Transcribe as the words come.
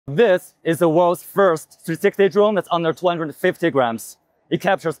This is the world's first 360 drone that's under 250 grams. It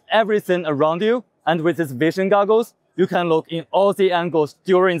captures everything around you, and with its vision goggles, you can look in all the angles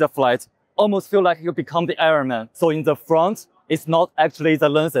during the flight, almost feel like you become the Iron Man. So in the front, it's not actually the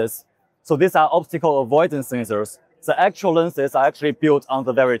lenses. So these are obstacle avoidance sensors. The actual lenses are actually built on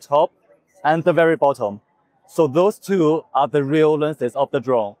the very top and the very bottom. So those two are the real lenses of the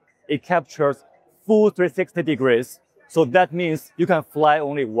drone. It captures full 360 degrees. So that means you can fly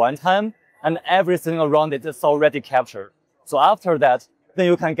only one time and everything around it is already captured. So after that, then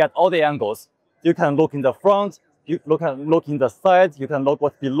you can get all the angles. You can look in the front, you can look in the side, you can look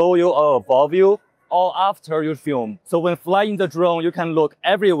what's below you or above you, all after you film. So when flying the drone, you can look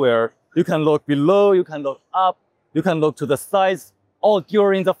everywhere. You can look below, you can look up, you can look to the sides, all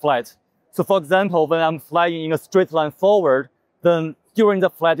during the flight. So for example, when I'm flying in a straight line forward, then during the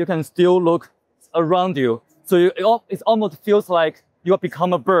flight, you can still look around you. So it almost feels like you have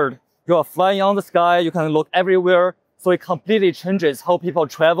become a bird. You are flying on the sky, you can look everywhere. So it completely changes how people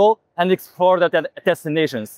travel and explore their destinations.